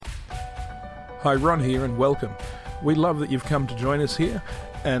Hi, Ron here, and welcome. We love that you've come to join us here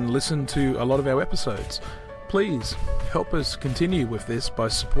and listen to a lot of our episodes. Please help us continue with this by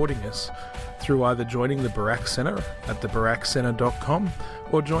supporting us through either joining the Barak Center at thebarakcenter.com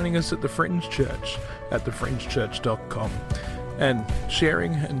or joining us at the Fringe Church at thefringechurch.com and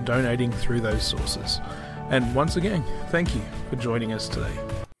sharing and donating through those sources. And once again, thank you for joining us today.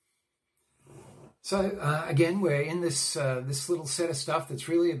 So again, we're in this little set of stuff that's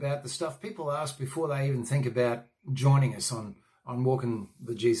really about the stuff people ask before they even think about joining us on walking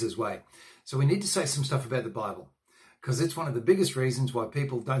the Jesus way. So we need to say some stuff about the Bible, because it's one of the biggest reasons why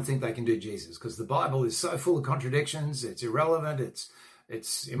people don't think they can do Jesus, because the Bible is so full of contradictions. It's irrelevant.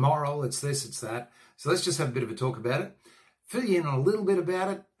 It's immoral. It's this, it's that. So let's just have a bit of a talk about it, fill you in on a little bit about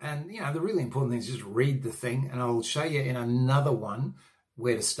it. And, the really important thing is just read the thing, and I'll show you in another one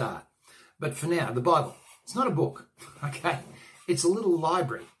where to start. But for now, the Bible, it's not a book, okay? It's a little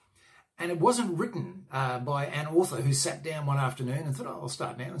library. And it wasn't written by an author who sat down one afternoon and thought, I'll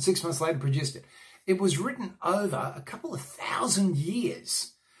start now, and 6 months later produced it. It was written over a couple of thousand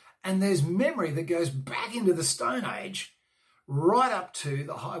years. And there's memory that goes back into the Stone Age, right up to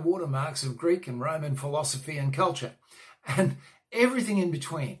the high water marks of Greek and Roman philosophy and culture, and everything in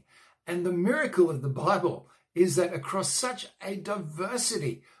between. And the miracle of the Bible is that across such a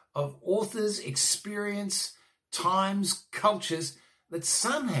diversity of authors, experience, times, cultures, that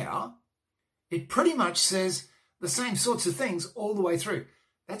somehow it pretty much says the same sorts of things all the way through.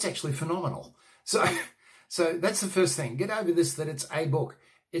 That's actually phenomenal. So that's the first thing. Get over this, that it's a book.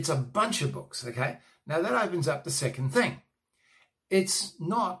 It's a bunch of books, okay? Now that opens up the second thing. It's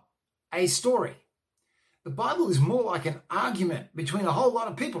not a story. The Bible is more like an argument between a whole lot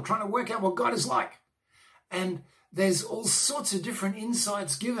of people trying to work out what God is like. And there's all sorts of different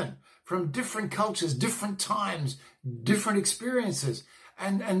insights given from different cultures, different times, different experiences.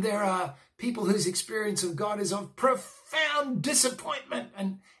 And there are people whose experience of God is of profound disappointment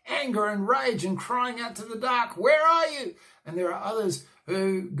and anger and rage and crying out to the dark, where are you? And there are others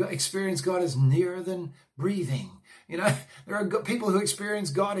who experience God as nearer than breathing. There are people who experience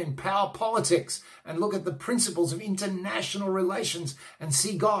God in power politics and look at the principles of international relations and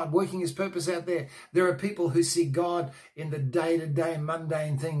see God working his purpose out there. There are people who see God in the day-to-day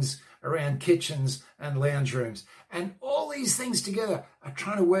mundane things around kitchens and lounge rooms. And all these things together are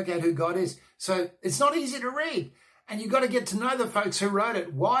trying to work out who God is. So it's not easy to read. And you've got to get to know the folks who wrote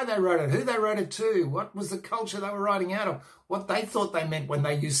it, why they wrote it, who they wrote it to, what was the culture they were writing out of, what they thought they meant when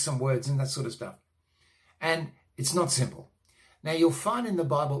they used some words and that sort of stuff. And it's not simple. Now, you'll find in the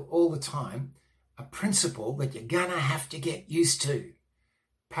Bible all the time a principle that you're going to have to get used to.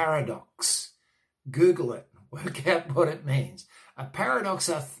 Paradox. Google it. Work out what it means. A paradox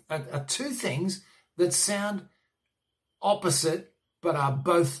are two things that sound opposite but are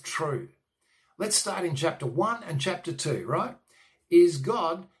both true. Let's start in chapter 1 and chapter 2, right? Is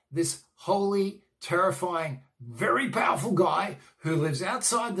God this holy, terrifying, very powerful guy who lives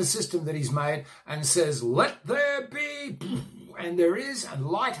outside the system that he's made and says, let there be, and there is, and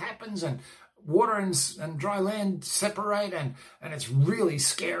light happens, and water and dry land separate, and it's really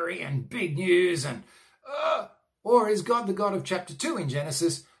scary and big news, and or is God the God of chapter 2 in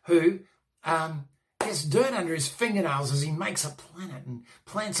Genesis who gets dirt under his fingernails as he makes a planet and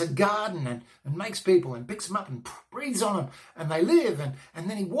plants a garden and makes people and picks them up and breathes on them and they live and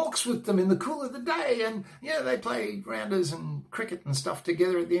then he walks with them in the cool of the day and they play rounders and cricket and stuff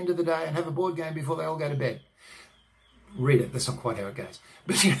together at the end of the day and have a board game before they all go to bed. Read it. That's not quite how it goes.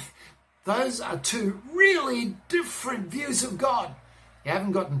 But those are two really different views of God. You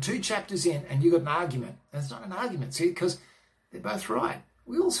haven't gotten 2 chapters in and you've got an argument. And it's not an argument, see, because they're both right.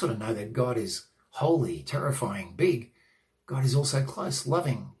 We all sort of know that God is holy, terrifying, big. God is also close,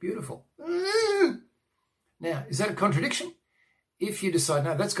 loving, beautiful. Now, is that a contradiction? If you decide,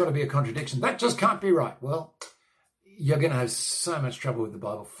 no, that's got to be a contradiction, that just can't be right, well, you're going to have so much trouble with the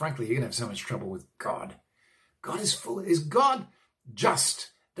Bible. Frankly, you're going to have so much trouble with God. God is full. Is God just?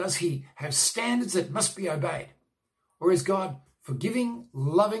 Does he have standards that must be obeyed? Or is God forgiving,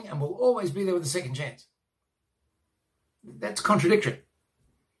 loving, and will always be there with a second chance? That's contradictory.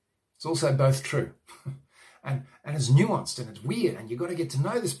 It's also both true. and it's nuanced and it's weird and you've got to get to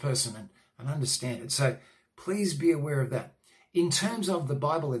know this person and understand it. So please be aware of that. In terms of the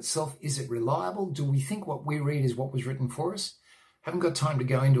Bible itself, is it reliable? Do we think what we read is what was written for us? Haven't got time to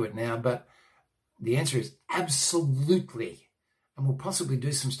go into it now, but the answer is absolutely. And we'll possibly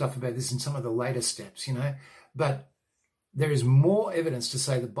do some stuff about this in some of the later steps, But there is more evidence to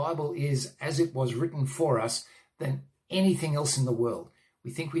say the Bible is as it was written for us than anything else in the world. We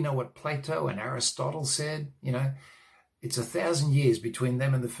think we know what Plato and Aristotle said, It's 1,000 years between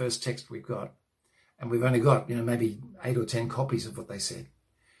them and the first text we've got. and we've only got, maybe 8 or 10 copies of what they said.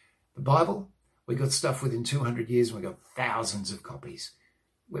 The Bible, we got stuff within 200 years and we got thousands of copies.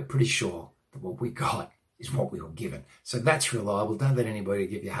 We're pretty sure that what we got is what we were given. So that's reliable. Don't let anybody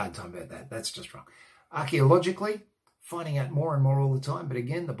give you a hard time about that. That's just wrong. Archaeologically, finding out more and more all the time. But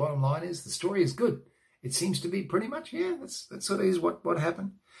again, the bottom line is the story is good. It seems to be pretty much, that sort of is what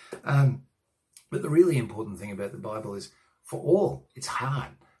happened. But the really important thing about the Bible is for all, it's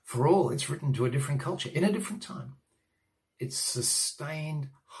hard. For all, it's written to a different culture in a different time. It's sustained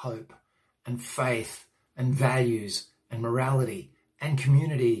hope and faith and values and morality and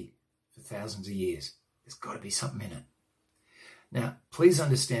community for thousands of years. There's got to be something in it. Now, please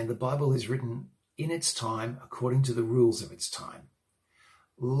understand the Bible is written in its time according to the rules of its time.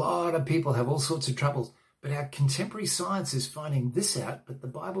 A lot of people have all sorts of troubles, but our contemporary science is finding this out, but the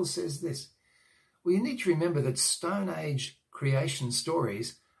Bible says this. Well, you need to remember that Stone Age creation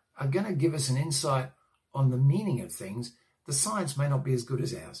stories are going to give us an insight on the meaning of things. The science may not be as good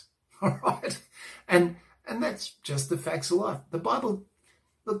as ours, all right? And that's just the facts of life. The Bible,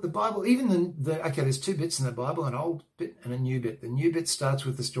 even there's 2 bits in the Bible, an old bit and a new bit. The new bit starts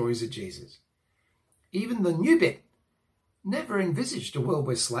with the stories of Jesus. Even the new bit never envisaged a world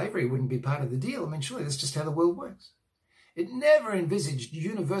where slavery wouldn't be part of the deal. I mean, surely that's just how the world works. It never envisaged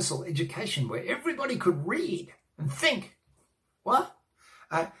universal education where everybody could read and think. What?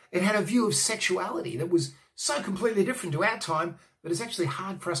 It had a view of sexuality that was so completely different to our time that it's actually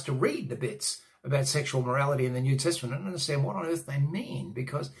hard for us to read the bits about sexual morality in the New Testament and understand what on earth they mean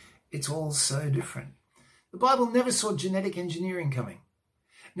because it's all so different. The Bible never saw genetic engineering coming,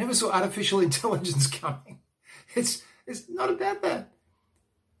 never saw artificial intelligence coming. It's not about that.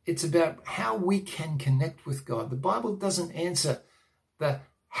 It's about how we can connect with God. The Bible doesn't answer the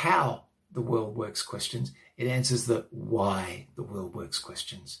how the world works questions. It answers the why the world works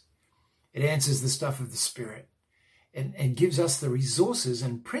questions. It answers the stuff of the Spirit and gives us the resources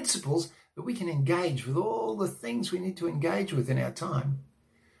and principles that we can engage with all the things we need to engage with in our time.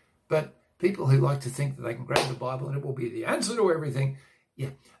 But people who like to think that they can grab the Bible and it will be the answer to everything,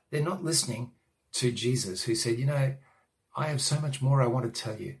 they're not listening to Jesus, who said, I have so much more I want to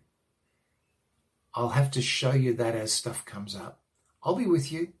tell you. I'll have to show you that as stuff comes up. I'll be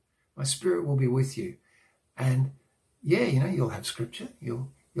with you. My Spirit will be with you. And you'll have scripture. You'll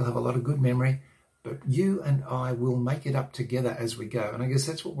have a lot of good memory, but you and I will make it up together as we go. And I guess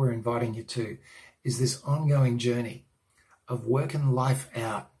that's what we're inviting you to, is this ongoing journey of working life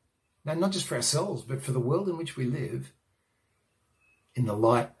out. Now, not just for ourselves, but for the world in which we live in the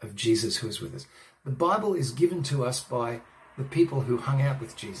light of Jesus who is with us. The Bible is given to us by the people who hung out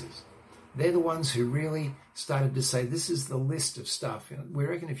with Jesus. They're the ones who really started to say, this is the list of stuff. We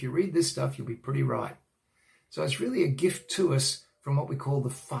reckon if you read this stuff, you'll be pretty right. So it's really a gift to us from what we call the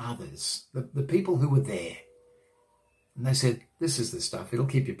fathers, the people who were there. And they said, this is the stuff. It'll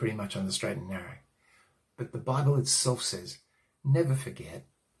keep you pretty much on the straight and narrow. But the Bible itself says, never forget,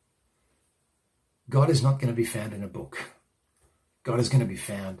 God is not going to be found in a book. God is going to be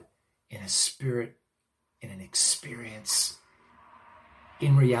found in a spirit, in an experience,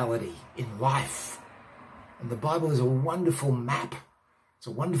 in reality, in life. And the Bible is a wonderful map. It's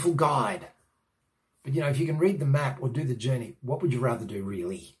a wonderful guide. But, if you can read the map or do the journey, what would you rather do,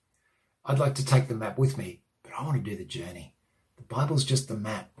 really? I'd like to take the map with me, but I want to do the journey. The Bible's just the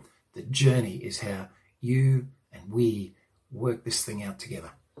map. The journey is how you and we work this thing out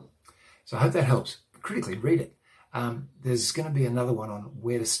together. So I hope that helps. Critically, read it. There's going to be another one on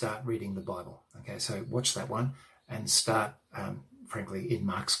where to start reading the Bible. Okay, so watch that one and start, frankly, in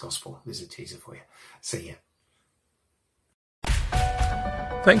Mark's Gospel. There's a teaser for you. See ya.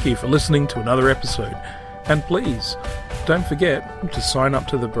 Thank you for listening to another episode. And please, don't forget to sign up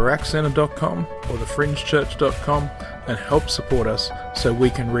to the BarakCenter.com or thefringechurch.com and help support us so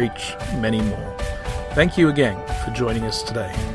we can reach many more. Thank you again for joining us today.